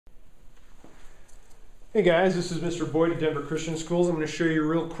Hey guys, this is Mr. Boyd at Denver Christian Schools. I'm going to show you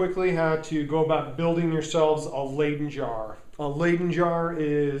real quickly how to go about building yourselves a Leyden jar. A Leyden jar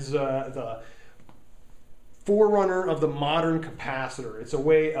is the forerunner of the modern capacitor. It's a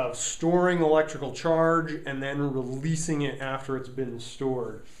way of storing electrical charge and then releasing it after it's been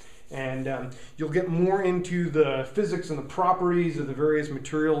stored. And you'll get more into the physics and the properties of the various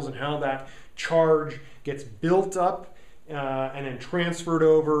materials and how that charge gets built up and then transferred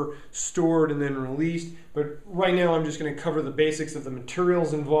over, stored, and then released. But right now I'm just going to cover the basics of the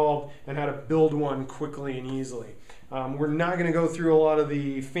materials involved and how to build one quickly and easily. We're not going to go through a lot of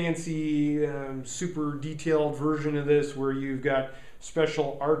the fancy, super detailed version of this where you've got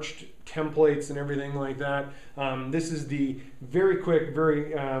special arched templates and everything like that. This is the very quick,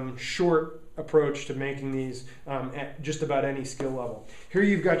 very short approach to making these at just about any skill level. Here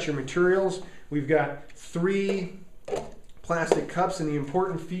you've got your materials. We've got 3 plastic cups, and the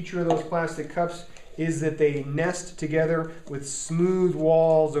important feature of those plastic cups is that they nest together with smooth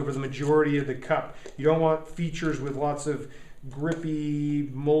walls over the majority of the cup. You don't want features with lots of grippy,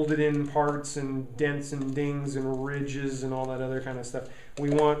 molded in parts and dents and dings and ridges and all that other kind of stuff. We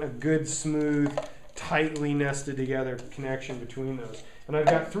want a good, smooth, tightly nested together connection between those. And I've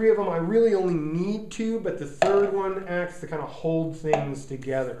got 3 of them. I really only need 2, but the third one acts to kind of hold things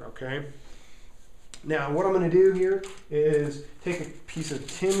together, okay? Now, what I'm going to do here is take a piece of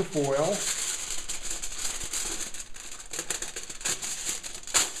tin foil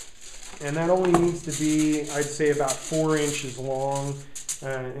and that only needs to be, I'd say, about 4 inches long,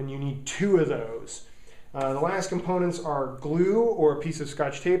 and you need 2 of those. The last components are glue or a piece of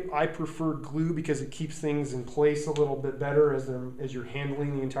Scotch tape. I prefer glue because it keeps things in place a little bit better as you're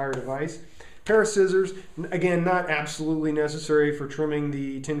handling the entire device. Pair of scissors, again, not absolutely necessary for trimming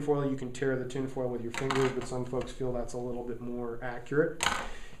the tinfoil. You can tear the tinfoil with your fingers, but some folks feel that's a little bit more accurate.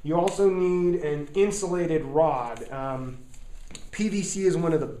 You also need an insulated rod. PVC is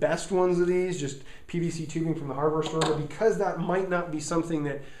one of the best ones of these, just PVC tubing from the hardware store, but because that might not be something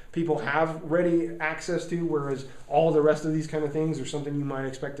that people have ready access to, whereas all the rest of these kind of things are something you might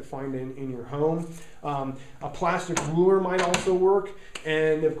expect to find in your home. A plastic ruler might also work,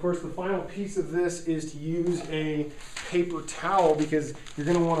 and of course the final piece of this is to use a paper towel, because you're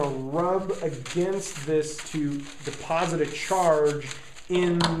going to want to rub against this to deposit a charge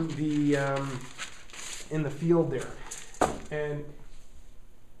in the field there. And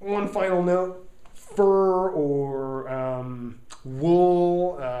one final note, fur or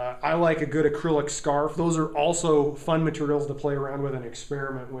wool, I like a good acrylic scarf. Those are also fun materials to play around with and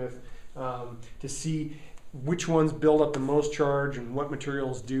experiment with to see which ones build up the most charge and what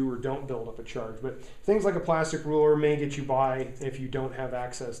materials do or don't build up a charge. But things like a plastic ruler may get you by if you don't have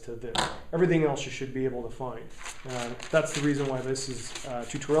access to this. Everything else you should be able to find. That's the reason why this is a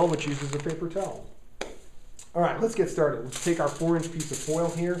tutorial which uses a paper towel. All right, let's get started. Let's take our 4-inch piece of foil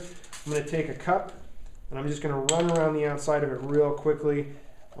here. I'm going to take a cup, and I'm just going to run around the outside of it real quickly.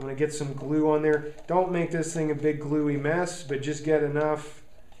 I'm going to get some glue on there. Don't make this thing a big gluey mess, but just get enough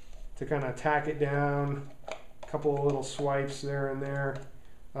to kind of tack it down. A couple of little swipes there and there.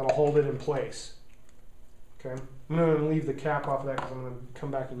 That'll hold it in place. Okay, I'm going to leave the cap off of that because I'm going to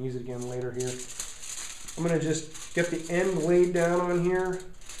come back and use it again later here. I'm going to just get the end laid down on here.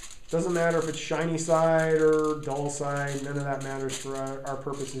 Doesn't matter if it's shiny side or dull side, none of that matters for our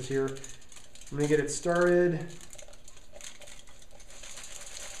purposes here. I'm going to get it started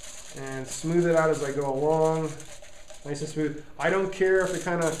and smooth it out as I go along. Nice and smooth. I don't care if it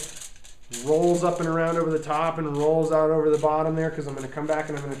kind of rolls up and around over the top and rolls out over the bottom there, because I'm going to come back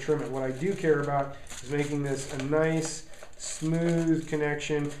and I'm going to trim it. What I do care about is making this a nice, smooth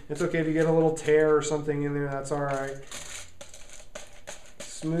connection. It's okay if you get a little tear or something in there, that's all right.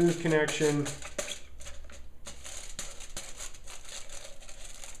 Smooth connection.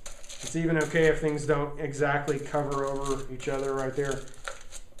 It's even okay if things don't exactly cover over each other right there.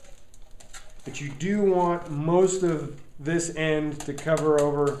 But you do want most of this end to cover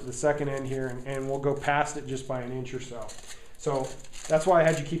over the second end here, and we'll go past it just by an inch or so. So that's why I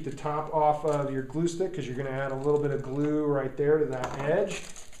had you keep the top off of your glue stick, because you're going to add a little bit of glue right there to that edge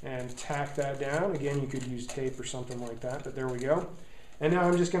and tack that down. Again, you could use tape or something like that, but there we go. And now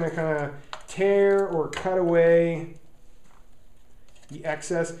I'm just going to kind of tear or cut away the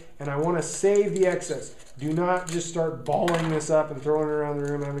excess, and I want to save the excess. Do not just start balling this up and throwing it around the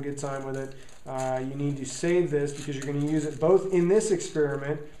room and having a good time with it. You need to save this because you're going to use it both in this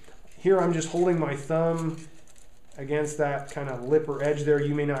experiment. Here I'm just holding my thumb against that kind of lip or edge there.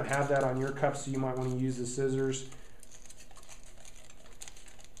 You may not have that on your cup, so you might want to use the scissors.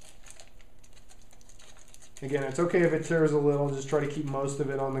 Again, it's okay if it tears a little, just try to keep most of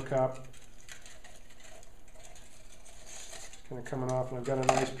it on the cup. kind of coming off, and I've got a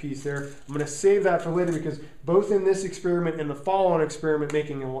nice piece there. I'm going to save that for later because both in this experiment and the follow-on experiment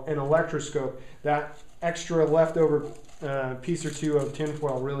making an electroscope, that extra leftover piece or two of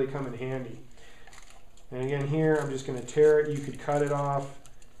tinfoil really come in handy. And again here, I'm just going to tear it. You could cut it off.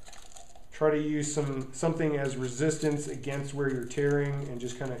 Try to use something as resistance against where you're tearing and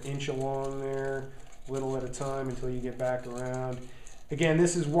just kind of inch along there, little at a time until you get back around. Again,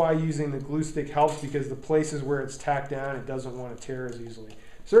 this is why using the glue stick helps, because the places where it's tacked down, it doesn't want to tear as easily.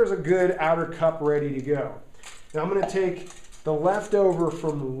 So there's a good outer cup ready to go. Now I'm going to take the leftover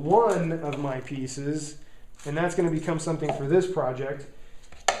from one of my pieces, and that's going to become something for this project.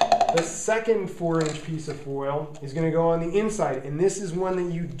 The second 4-inch piece of foil is going to go on the inside, and this is one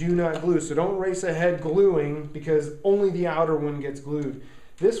that you do not glue. So don't race ahead gluing because only the outer one gets glued.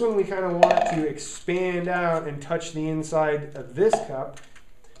 This one we kind of want to expand out and touch the inside of this cup,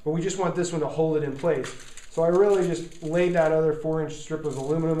 but we just want this one to hold it in place. So I really just laid that other 4-inch strip of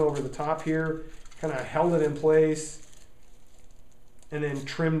aluminum over the top here, kind of held it in place, and then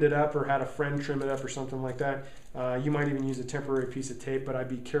trimmed it up or had a friend trim it up or something like that. You might even use a temporary piece of tape, but I'd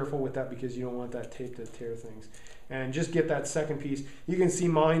be careful with that because you don't want that tape to tear things. And just get that second piece. You can see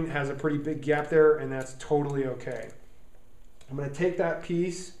mine has a pretty big gap there, and that's totally okay. I'm going to take that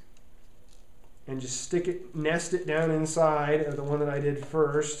piece and just stick it, nest it down inside of the one that I did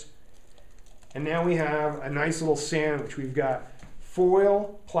first. And now we have a nice little sandwich. We've got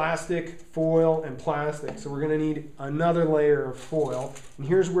foil, plastic, foil, and plastic. So we're going to need another layer of foil. And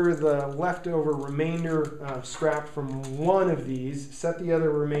here's where the leftover remainder scrap from one of these, set the other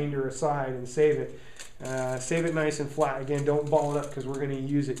remainder aside and save it. Save it nice and flat. Again, don't ball it up because we're going to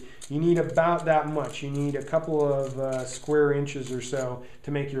use it. You need about that much. You need a couple of square inches or so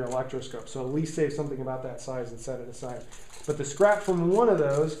to make your electroscope. So at least save something about that size and set it aside. But the scrap from one of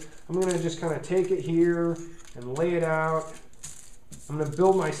those, I'm going to just kind of take it here and lay it out. I'm going to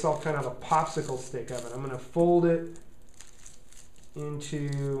build myself kind of a popsicle stick of it. I'm going to fold it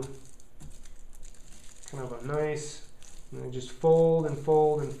into kind of a nice, I'm going to just fold and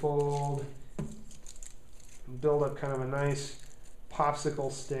fold and fold. Build up kind of a nice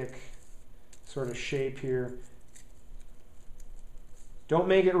popsicle stick sort of shape here. Don't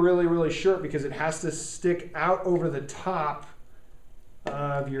make it really, really short because it has to stick out over the top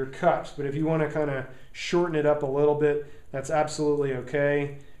of your cups. But if you want to kind of shorten it up a little bit, that's absolutely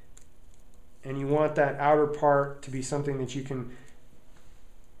okay. And you want that outer part to be something that you can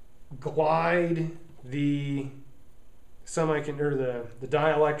glide the the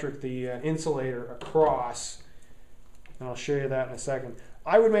dielectric, the insulator across, and I'll show you that in a second.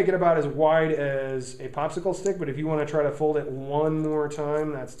 I would make it about as wide as a popsicle stick, but if you want to try to fold it one more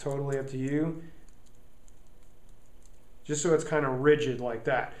time, that's totally up to you. Just so it's kind of rigid like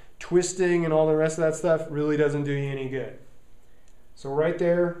that. Twisting and all the rest of that stuff really doesn't do you any good. So right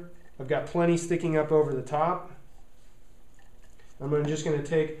there, I've got plenty sticking up over the top. I'm just going to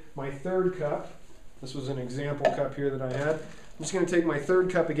take my third cup. This was an example cup here that I had. I'm just going to take my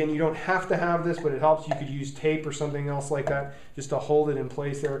third cup. Again, you don't have to have this, but it helps. You could use tape or something else like that just to hold it in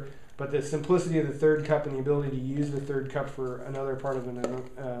place there. But the simplicity of the third cup and the ability to use the third cup for another part of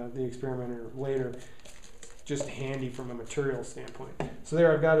the experiment or later, just handy from a material standpoint. So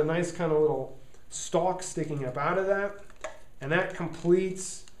there I've got a nice kind of little stalk sticking up out of that, and that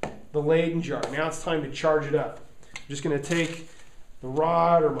completes the Leyden jar. Now it's time to charge it up. I'm just going to take the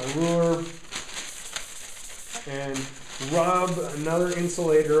rod or my ruler and rub another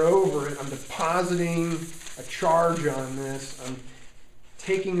insulator over it. I'm depositing a charge on this. I'm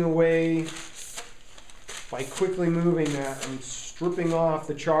taking away, by quickly moving that, I'm stripping off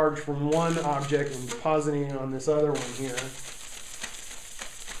the charge from one object and depositing it on this other one here.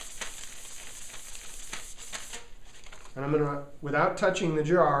 And I'm going to, without touching the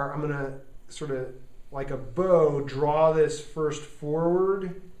jar, I'm going to sort of like a bow draw this first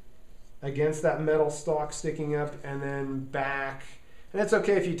forward against that metal stalk sticking up and then back. And that's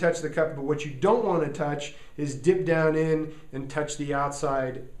okay if you touch the cup, but what you don't want to touch is dip down in and touch the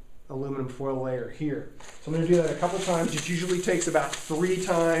outside aluminum foil layer here. So I'm going to do that a couple times. It usually takes about 3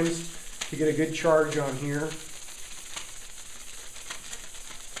 times to get a good charge on here.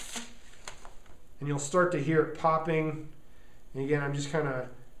 And you'll start to hear it popping. And again, I'm just kind of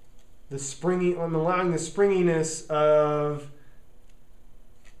I'm allowing the springiness of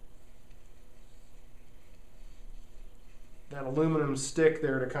that aluminum stick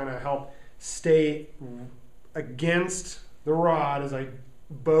there to kind of help stay against the rod as I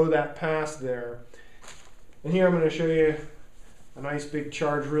bow that past there. And here I'm going to show you a nice big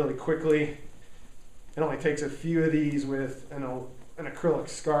charge really quickly. It only takes a few of these with an acrylic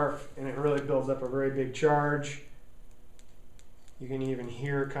scarf, and it really builds up a very big charge. You can even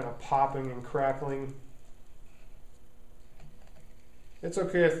hear kind of popping and crackling. It's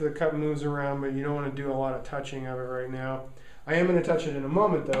okay if the cup moves around, but you don't want to do a lot of touching of it right now. I am going to touch it in a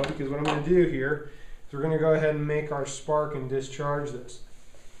moment though, because what I'm going to do here is we're going to go ahead and make our spark and discharge this.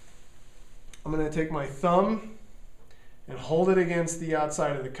 I'm going to take my thumb and hold it against the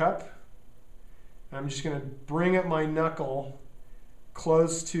outside of the cup. I'm just going to bring up my knuckle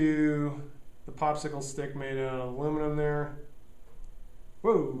close to the popsicle stick made out of aluminum there.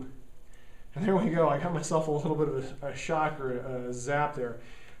 Whoa! And there we go. I got myself a little bit of a shock or a zap there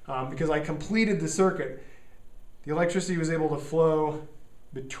because I completed the circuit. The electricity was able to flow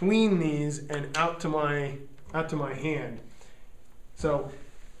between these and out to my hand. So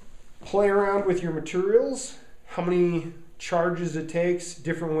play around with your materials, how many charges it takes,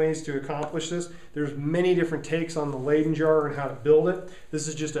 different ways to accomplish this. There's many different takes on the Leyden jar and how to build it. This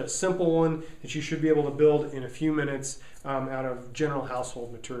is just a simple one that you should be able to build in a few minutes out of general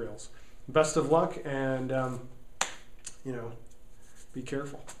household materials. Best of luck, and be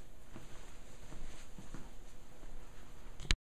careful.